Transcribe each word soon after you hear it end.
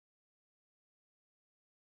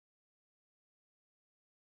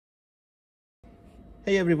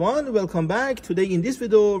Hey everyone, welcome back. Today in this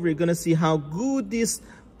video, we're gonna see how good this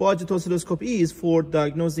budget oscilloscope is for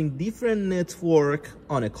diagnosing different network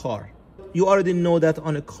on a car. You already know that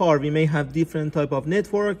on a car, we may have different type of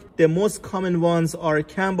network. The most common ones are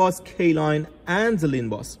CAN-BUS, K-LINE, and the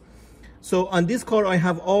LIN-BUS. So on this car, I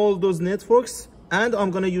have all those networks, and I'm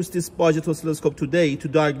gonna use this budget oscilloscope today to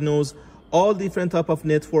diagnose all different type of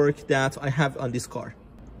network that I have on this car.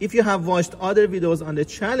 If you have watched other videos on the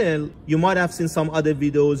channel, you might have seen some other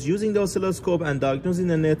videos using the oscilloscope and diagnosing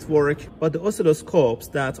the network, but the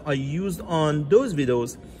oscilloscopes that I used on those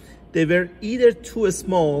videos, they were either too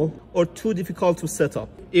small or too difficult to set up.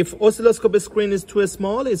 If oscilloscope screen is too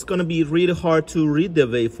small, it's going to be really hard to read the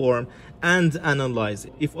waveform and analyze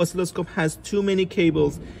it. If oscilloscope has too many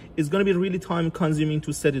cables, it's going to be really time consuming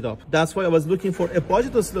to set it up. That's why I was looking for a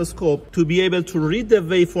budget oscilloscope to be able to read the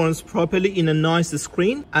waveforms properly in a nice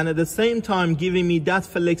screen, and at the same time giving me that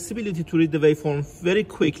flexibility to read the waveform very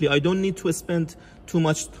quickly. I don't need to spend too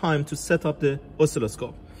much time to set up the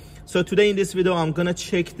oscilloscope. So today in this video, I'm gonna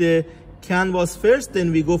check the CAN-BUS first,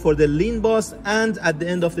 then we go for the LIN-BUS, and at the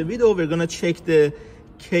end of the video, we're gonna check the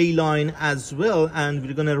K-LINE as well, and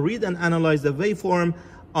we're gonna read and analyze the waveform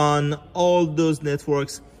on all those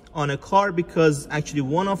networks on a car, because actually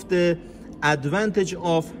one of the advantage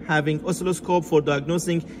of having oscilloscope for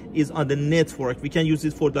diagnosing is on the network. We can use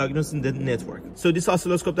it for diagnosing the network. So this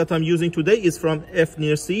oscilloscope that I'm using today is from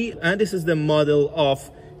fnirsi, and this is the model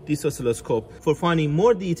of this oscilloscope. For finding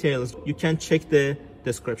more details, you can check the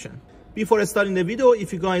description. Before starting the video,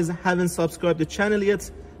 if you guys haven't subscribed to the channel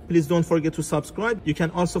yet, please don't forget to subscribe. You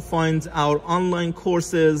can also find our online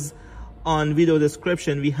courses on video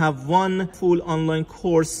description. We have one full online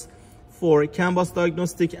course for CAN-BUS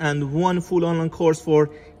diagnostic and one full online course for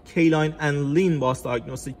K-LINE and LIN-BUS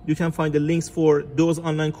diagnostic. You can find the links for those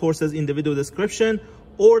online courses in the video description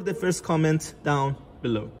or the first comment down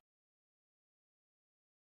below.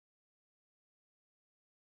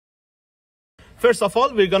 First of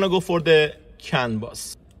all, we're gonna go for the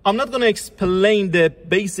CAN-BUS. I'm not gonna explain the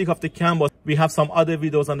basic of the CAN-BUS. We have some other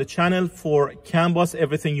videos on the channel for CAN-BUS.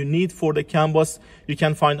 Everything you need for the CAN-BUS, you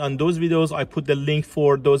can find on those videos. I put the link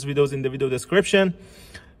for those videos in the video description.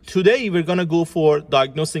 Today, we're gonna go for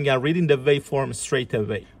diagnosing and reading the waveform straight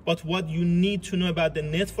away. But what you need to know about the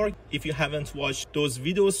network, if you haven't watched those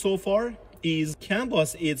videos so far, is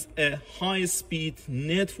CAN-BUS is a high-speed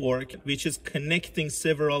network which is connecting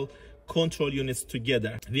several control units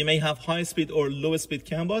together. We may have high speed or low speed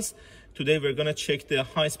CAN-BUS. Today we're going to check the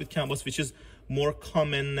high speed CAN-BUS, which is more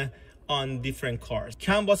common on different cars.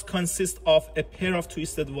 CAN-BUS consists of a pair of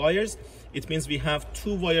twisted wires. It means we have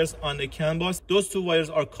two wires on the CAN-BUS. Those two wires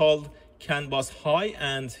are called CAN-BUS high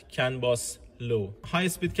and CAN-BUS low. High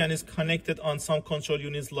speed CAN is connected on some control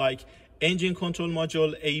units like engine control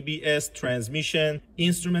module, ABS, transmission,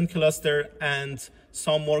 instrument cluster, and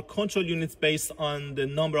some more control units based on the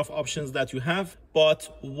number of options that you have.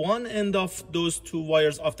 But one end of those two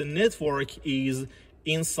wires of the network is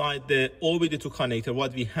inside the OBD2 connector,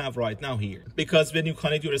 what we have right now here. Because when you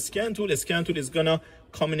connect your scan tool is gonna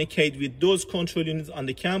communicate with those control units on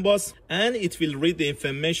the CAN-BUS, and it will read the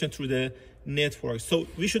information through the network. So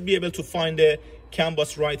we should be able to find the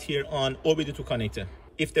CAN-BUS right here on OBD2 connector.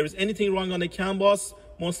 If there is anything wrong on the CAN-BUS,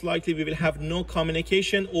 most likely we will have no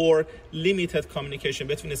communication or limited communication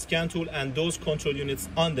between the scan tool and those control units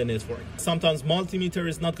on the network. Sometimes multimeter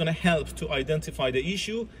is not going to help to identify the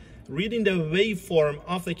issue. Reading the waveform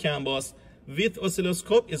of the CAN-BUS with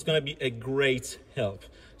oscilloscope is going to be a great help.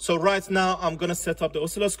 So right now I'm going to set up the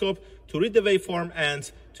oscilloscope to read the waveform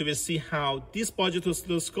and to see how this budget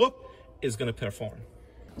oscilloscope is going to perform.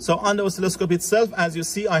 So on the oscilloscope itself, as you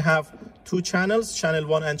see, I have two channels, channel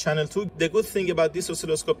 1 and channel 2. The good thing about this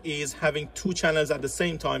oscilloscope is having two channels at the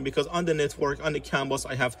same time, because on the network, on the CAN-BUS,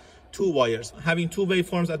 I have two wires. Having two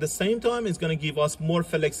waveforms at the same time is going to give us more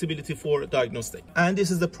flexibility for diagnostic. And this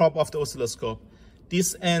is the prop of the oscilloscope.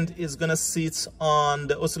 This end is going to sit on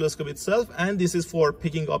the oscilloscope itself, and this is for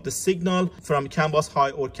picking up the signal from CAN-BUS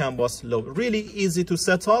high or CAN-BUS low. Really easy to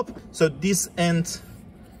set up. So this end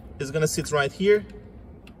is going to sit right here.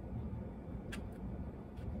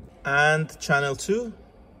 And channel 2.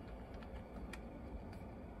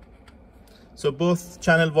 So both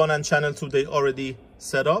channel 1 and channel 2, they already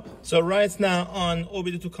set up. So right now on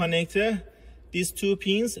OBD2 connector, these two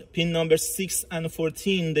pins, pin number 6 and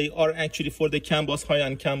 14, they are actually for the CAN-BUS high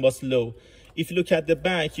and CAN-BUS low. If you look at the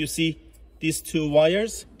back, you see these two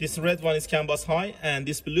wires. This red one is CAN-BUS high and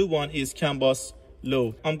this blue one is CAN-BUS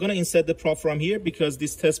low. I'm gonna insert the prop from here because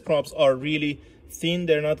these test props are really thin.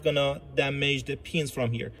 They're not gonna damage the pins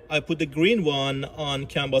from here. I put the green one on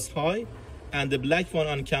CAN-BUS high and the black one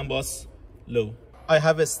on CAN-BUS low. I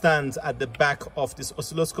have a stand at the back of this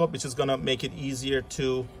oscilloscope, which is gonna make it easier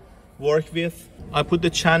to work with. I put the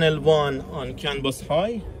channel 1 on CAN bus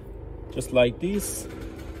high, just like this.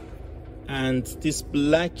 And this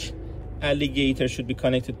black alligator should be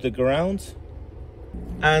connected to the ground.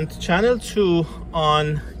 And channel 2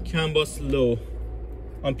 on CAN bus low,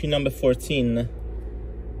 on pin number 14.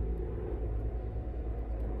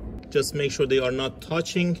 Just make sure they are not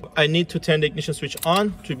touching. I need to turn the ignition switch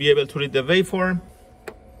on to be able to read the waveform.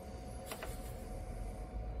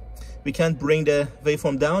 We can't bring the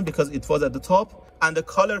waveform down because it was at the top. And the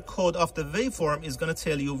color code of the waveform is gonna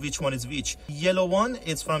tell you which one is which. Yellow one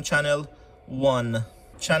is from channel 1.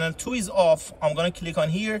 Channel 2 is off. I'm gonna click on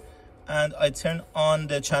here and I turn on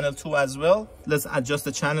the channel 2 as well. Let's adjust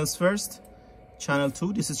the channels first. Channel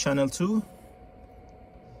 2, this is channel 2.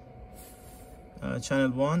 Channel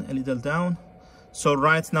 1 a little down. So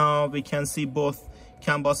right now we can see both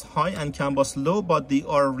CAN bus high and CAN bus low, but they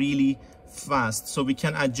are really fast. So we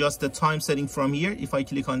can adjust the time setting from here. If I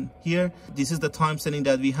click on here, this is the time setting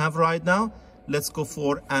that we have right now. Let's go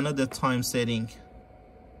for another time setting.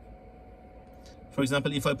 For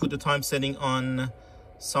example, if I put the time setting on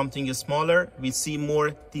something smaller, we see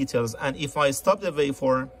more details. And if I stop the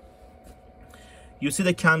waveform, you see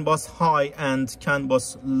the CAN bus high and CAN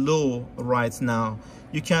bus low right now.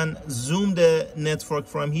 You can zoom the network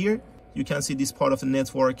from here. You can see this part of the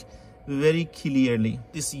network very clearly.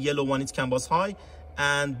 This yellow one is CAN bus high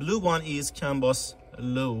and blue one is CAN bus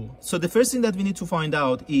low. So the first thing that we need to find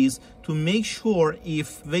out is to make sure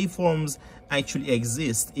if waveforms actually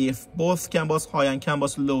exist. If both CAN bus high and CAN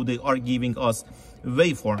bus low, they are giving us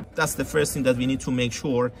waveform. That's the first thing that we need to make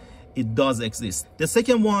sure it does exist. The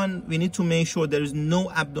second one, we need to make sure there is no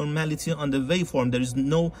abnormality on the waveform. There is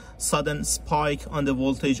no sudden spike on the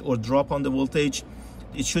voltage or drop on the voltage.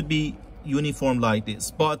 It should be uniform like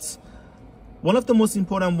this. But one of the most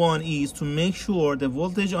important one is to make sure the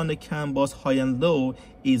voltage on the CAN bus high and low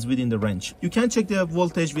is within the range. You can check the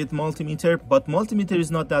voltage with multimeter, but multimeter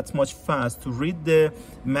is not that much fast to read the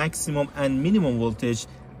maximum and minimum voltage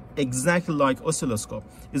exactly like oscilloscope.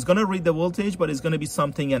 It's gonna read the voltage, but it's gonna be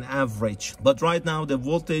something an average. But right now the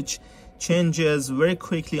voltage changes very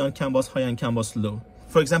quickly on CAN bus high and CAN bus low.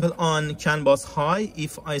 For example, on CAN bus high,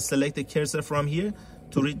 if I select the cursor from here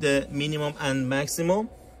to read the minimum and maximum,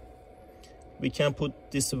 we can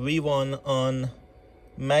put this V1 on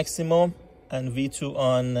maximum and V2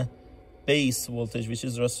 on base voltage, which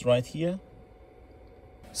is just right here.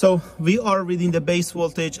 So we are reading the base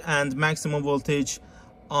voltage and maximum voltage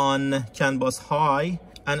on CAN bus high,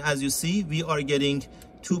 and as you see, we are getting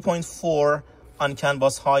 2.4 on CAN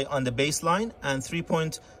bus high on the baseline and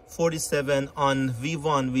 3.47 on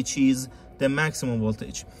V1, which is the maximum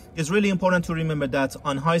voltage. It's really important to remember that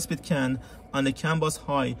on high-speed CAN, on the CAN bus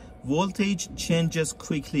high, voltage changes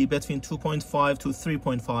quickly between 2.5 to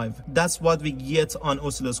 3.5. That's what we get on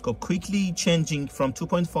oscilloscope, quickly changing from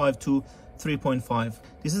 2.5 to 3.5.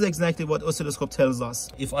 This is exactly what oscilloscope tells us.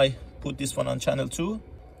 If I put this one on channel 2,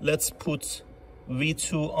 let's put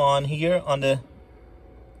V2 on here on the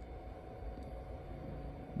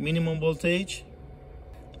minimum voltage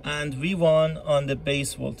and V1 on the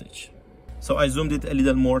base voltage. So I zoomed it a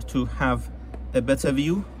little more to have a better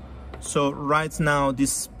view. So right now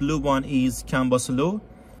this blue one is CAN bus low.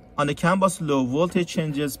 On the CAN bus low, voltage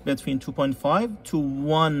changes between 2.5 to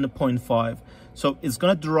 1.5. So it's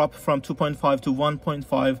gonna drop from 2.5 to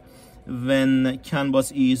 1.5 when CAN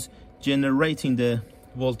bus is generating the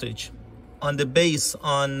voltage. On the base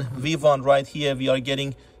on V1 right here, we are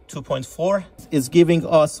getting 2.4. It's giving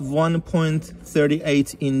us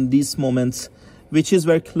 1.38 in this moment, which is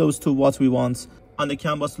very close to what we want. On the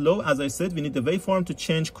CAN bus low, as I said, we need the waveform to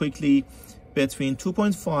change quickly between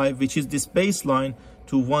 2.5, which is this baseline,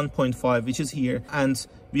 to 1.5, which is here, and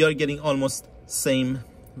we are getting almost same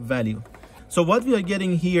value. So what we are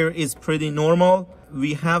getting here is pretty normal.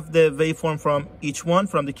 We have the waveform from each one,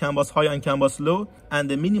 from the CAN bus high and CAN bus low, and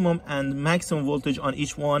the minimum and maximum voltage on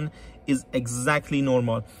each one is exactly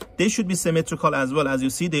normal. They should be symmetrical as well. As you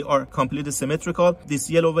see, they are completely symmetrical. This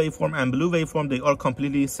yellow waveform and blue waveform, they are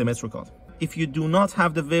completely symmetrical. If you do not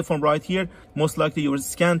have the waveform right here, most likely your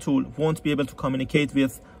scan tool won't be able to communicate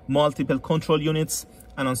with multiple control units,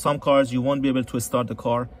 and on some cars you won't be able to start the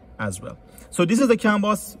car as well. So this is the CAN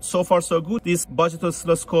bus. So far so good. This budget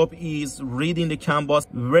oscilloscope is reading the CAN bus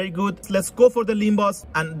very good. Let's go for the LIN-BUS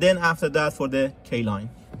and then after that for the K-line.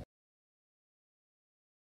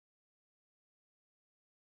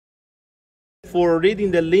 For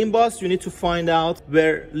reading the LIN-BUS, you need to find out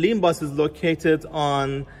where LIN-BUS is located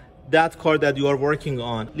on that car that you are working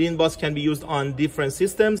on. LIN-BUS can be used on different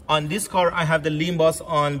systems. On this car, I have the LIN-BUS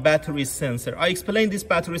on battery sensor. I explained this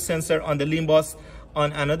battery sensor on the LIN-BUS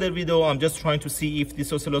on another video. I'm just trying to see if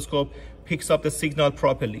this oscilloscope picks up the signal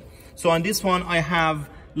properly. So on this one, I have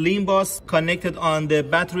LIN-BUS connected on the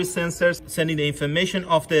battery sensors, sending the information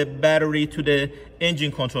of the battery to the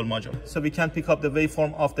engine control module. So we can pick up the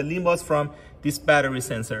waveform of the LIN-BUS from this battery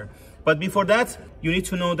sensor. But before that, you need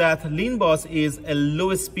to know that LIN-BUS is a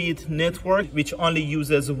low-speed network which only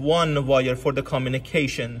uses one wire for the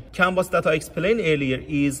communication. CAN-BUS that I explained earlier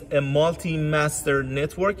is a multi-master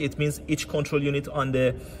network. It means each control unit on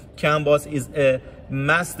the CAN-BUS is a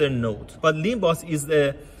master node. But LIN-BUS is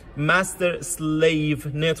a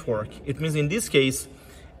master-slave network. It means in this case,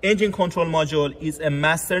 engine control module is a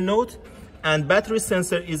master node and battery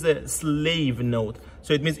sensor is a slave node.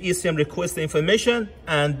 So it means ECM requests the information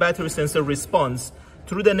and battery sensor responds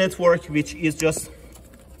through the network, which is just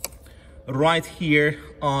right here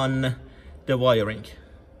on the wiring.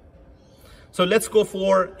 So let's go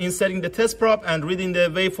for inserting the test prop and reading the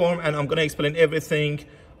waveform, and I'm going to explain everything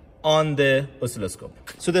on the oscilloscope.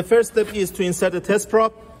 So the first step is to insert the test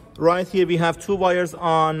prop. Right here we have two wires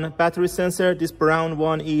on battery sensor. This brown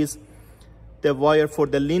one is the wire for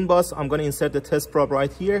the LIN-BUS. I'm going to insert the test prop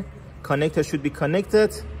right here. Connector should be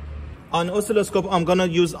connected. On oscilloscope, I'm going to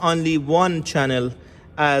use only one channel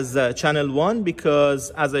as channel 1 because,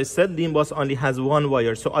 as I said, LIN-BUS only has one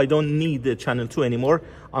wire, so I don't need the channel 2 anymore.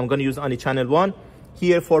 I'm going to use only channel 1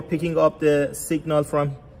 here for picking up the signal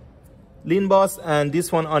from LIN-BUS, and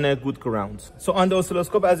this one on a good ground. So on the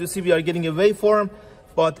oscilloscope, as you see, we are getting a waveform,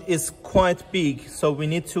 but it's quite big, so we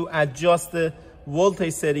need to adjust the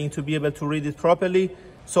voltage setting to be able to read it properly.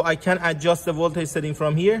 So I can adjust the voltage setting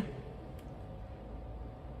from here,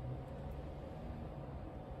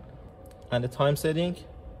 and the time setting,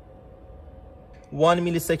 1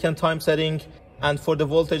 millisecond time setting, and for the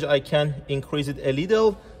voltage I can increase it a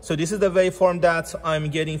little. So this is the waveform that I'm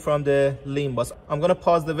getting from the LIN-BUS. I'm gonna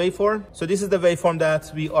pause the waveform. So this is the waveform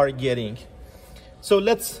that we are getting. So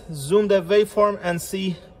let's zoom the waveform and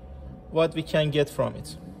see what we can get from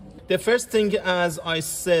it. The first thing, as I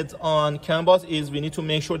said on CAN-BUS, is we need to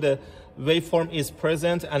make sure the waveform is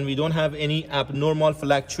present and we don't have any abnormal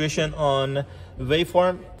fluctuation on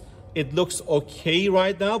waveform. It looks okay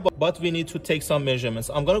right now, but we need to take some measurements.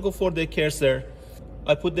 I'm gonna go for the cursor.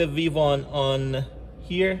 I put the V1 on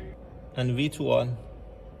here and V2 on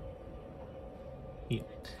here.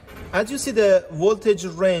 As you see, the voltage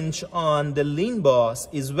range on the LIN-BUS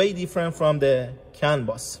is way different from the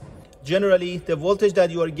CAN-BUS. Generally, the voltage that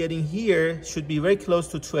you are getting here should be very close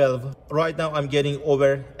to 12. Right now, I'm getting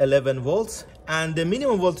over 11 volts. And the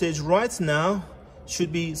minimum voltage right now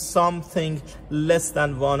should be something less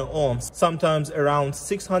than 1 ohm, sometimes around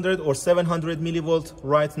 600 or 700 millivolt.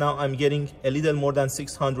 Right now I'm getting a little more than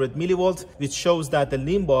 600 millivolt, which shows that the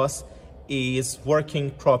LIN-BUS is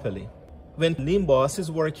working properly. When LIN-BUS is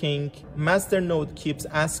working, master node keeps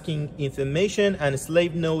asking information and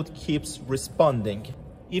slave node keeps responding.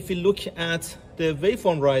 If you look at the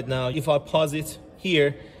waveform right now, if I pause it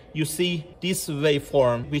here, you see this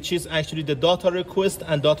waveform, which is actually the data request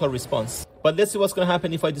and data response. But let's see what's going to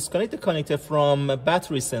happen if I disconnect the connector from a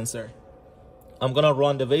battery sensor. I'm going to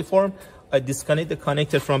run the waveform. I disconnect the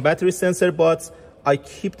connector from battery sensor, but I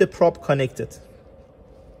keep the prop connected.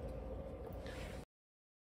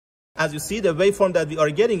 As you see, the waveform that we are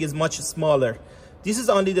getting is much smaller. This is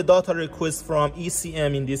only the data request from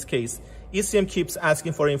ECM in this case. ECM keeps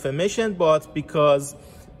asking for information, but because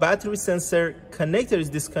battery sensor connector is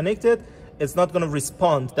disconnected, it's not going to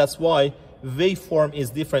respond. That's why waveform is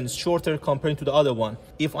different, it's shorter compared to the other one.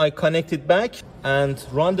 If I connect it back and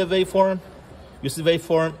run the waveform, you see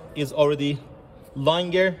waveform is already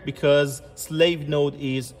longer because slave node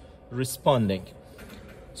is responding.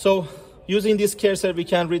 So using this cursor, we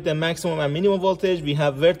can read the maximum and minimum voltage. We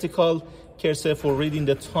have vertical cursor for reading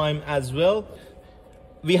the time as well.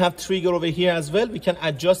 We have trigger over here as well. We can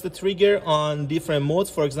adjust the trigger on different modes.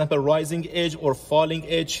 For example, rising edge or falling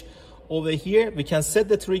edge. Over here, we can set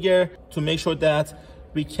the trigger to make sure that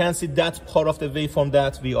we can see that part of the waveform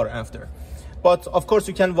that we are after. But of course,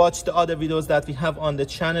 you can watch the other videos that we have on the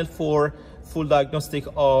channel for full diagnostic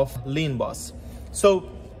of LIN-BUS. So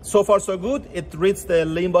far so good. It reads the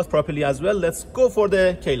LIN-BUS properly as well. Let's go for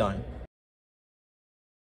the K-line.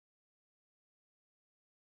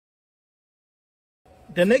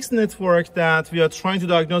 The next network that we are trying to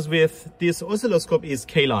diagnose with this oscilloscope is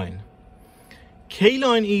K-line.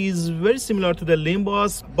 K-line is very similar to the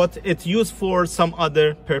LIN-BUS, but it's used for some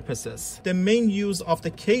other purposes. The main use of the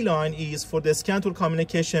K-line is for the scan tool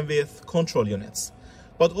communication with control units.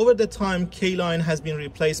 But over the time, K-line has been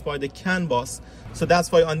replaced by the CAN-BUS. So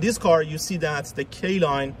that's why on this car, you see that the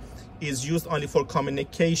K-line is used only for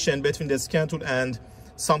communication between the scan tool and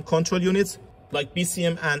some control units like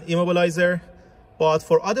BCM and immobilizer. But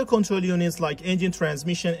for other control units like engine,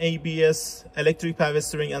 transmission, ABS, electric power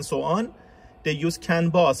steering, and so on, they use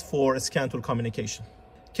CAN-BUS for scan tool communication.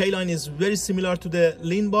 K-line is very similar to the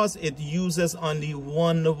LIN-BUS. It uses only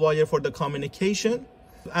one wire for the communication.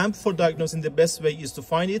 And for diagnosing, the best way is to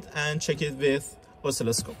find it and check it with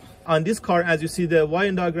oscilloscope. On this car, as you see the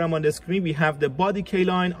wiring diagram on the screen, we have the body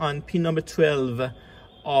K-line on pin number 12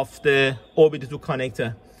 of the OBD2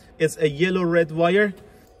 connector. It's a yellow-red wire.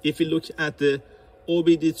 If you look at the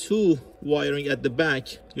OBD2 wiring at the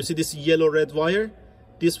back, you see this yellow-red wire.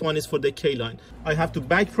 This one is for the K-line. I have to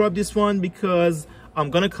back probe this one because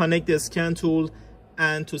I'm gonna connect the scan tool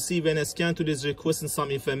and to see when a scan tool is requesting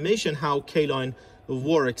some information how K-line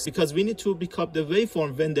works, because we need to pick up the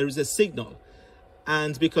waveform when there is a signal.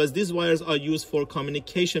 And because these wires are used for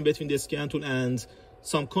communication between the scan tool and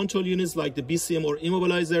some control units like the BCM or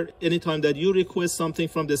immobilizer, anytime that you request something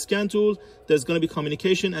from the scan tool, there's going to be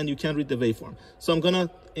communication and you can read the waveform. So I'm going to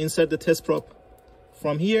insert the test probe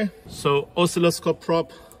from here. So oscilloscope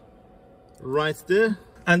probe right there.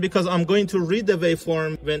 And because I'm going to read the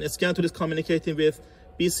waveform when a scan tool is communicating with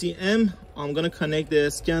BCM, I'm going to connect the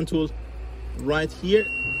scan tool right here.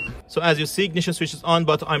 So as you see, ignition switch is on,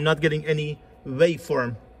 but I'm not getting any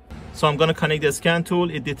waveform. So I'm going to connect the scan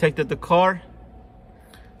tool. It detected the car.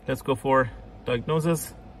 Let's go for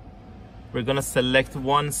diagnosis. We're going to select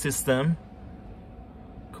one system,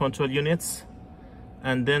 control units,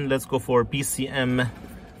 and then let's go for BCM.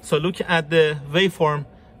 So look at the waveform.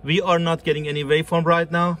 We are not getting any waveform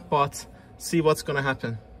right now, but see what's going to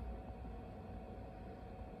happen.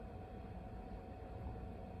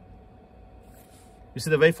 You see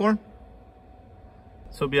the waveform?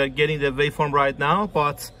 So we are getting the waveform right now,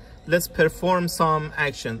 but let's perform some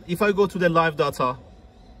action. If I go to the live data,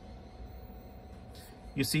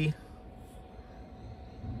 you see,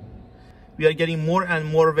 we are getting more and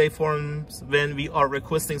more waveforms when we are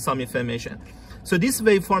requesting some information. So this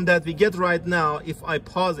waveform that we get right now, if I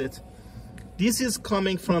pause it, this is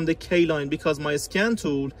coming from the K-line because my scan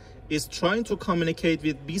tool is trying to communicate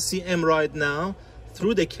with BCM right now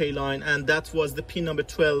through the K-line, and that was the pin number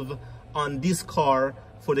 12 on this car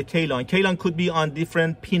for the K-line. K-line could be on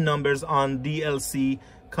different pin numbers on DLC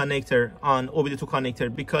connector, on OBD2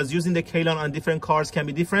 connector, because using the K-line on different cars can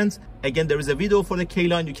be different. Again, there is a video for the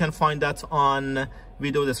K-line. You can find that on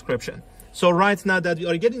video description. So right now that we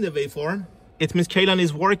are getting the waveform, it means K-line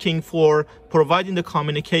is working for providing the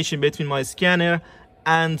communication between my scanner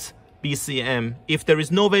and BCM. If there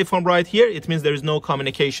is no waveform right here, it means there is no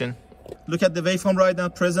communication. Look at the waveform right now.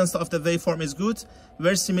 Presence of the waveform is good.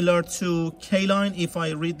 Very similar to K-line. If I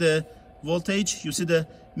read the voltage, you see the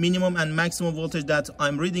minimum and maximum voltage that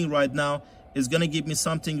I'm reading right now is going to give me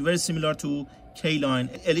something very similar to K-line.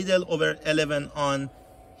 A little over 11 on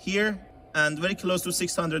here and very close to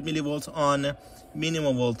 600 millivolts on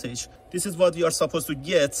minimum voltage. This is what we are supposed to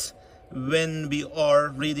get when we are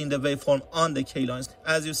reading the waveform on the K-lines.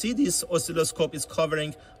 As you see, this oscilloscope is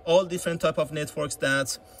covering all different type of networks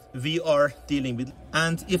that we are dealing with.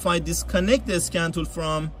 And if I disconnect the scan tool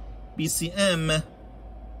from BCM,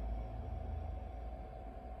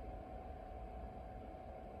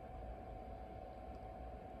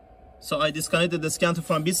 so I disconnected the scan tool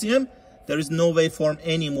from BCM, there is no waveform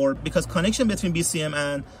anymore because connection between BCM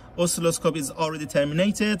and oscilloscope is already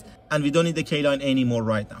terminated and we don't need the K-line anymore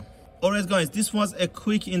right now. Alright guys, this was a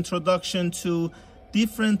quick introduction to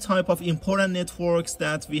different type of important networks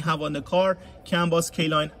that we have on the car, CAN-BUS,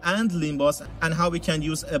 K-line, and LIN-BUS, and how we can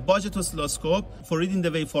use a budget oscilloscope for reading the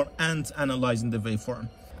waveform and analyzing the waveform.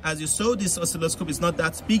 As you saw, this oscilloscope is not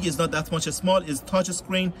that big, it's not that much small, it's touch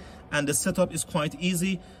screen, and the setup is quite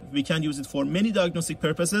easy. We can use it for many diagnostic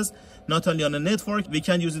purposes, not only on a network, we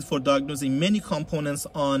can use it for diagnosing many components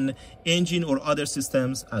on engine or other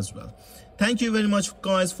systems as well. Thank you very much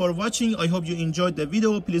guys for watching. I hope you enjoyed the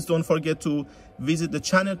video. Please don't forget to visit the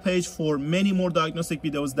channel page for many more diagnostic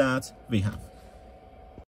videos that we have.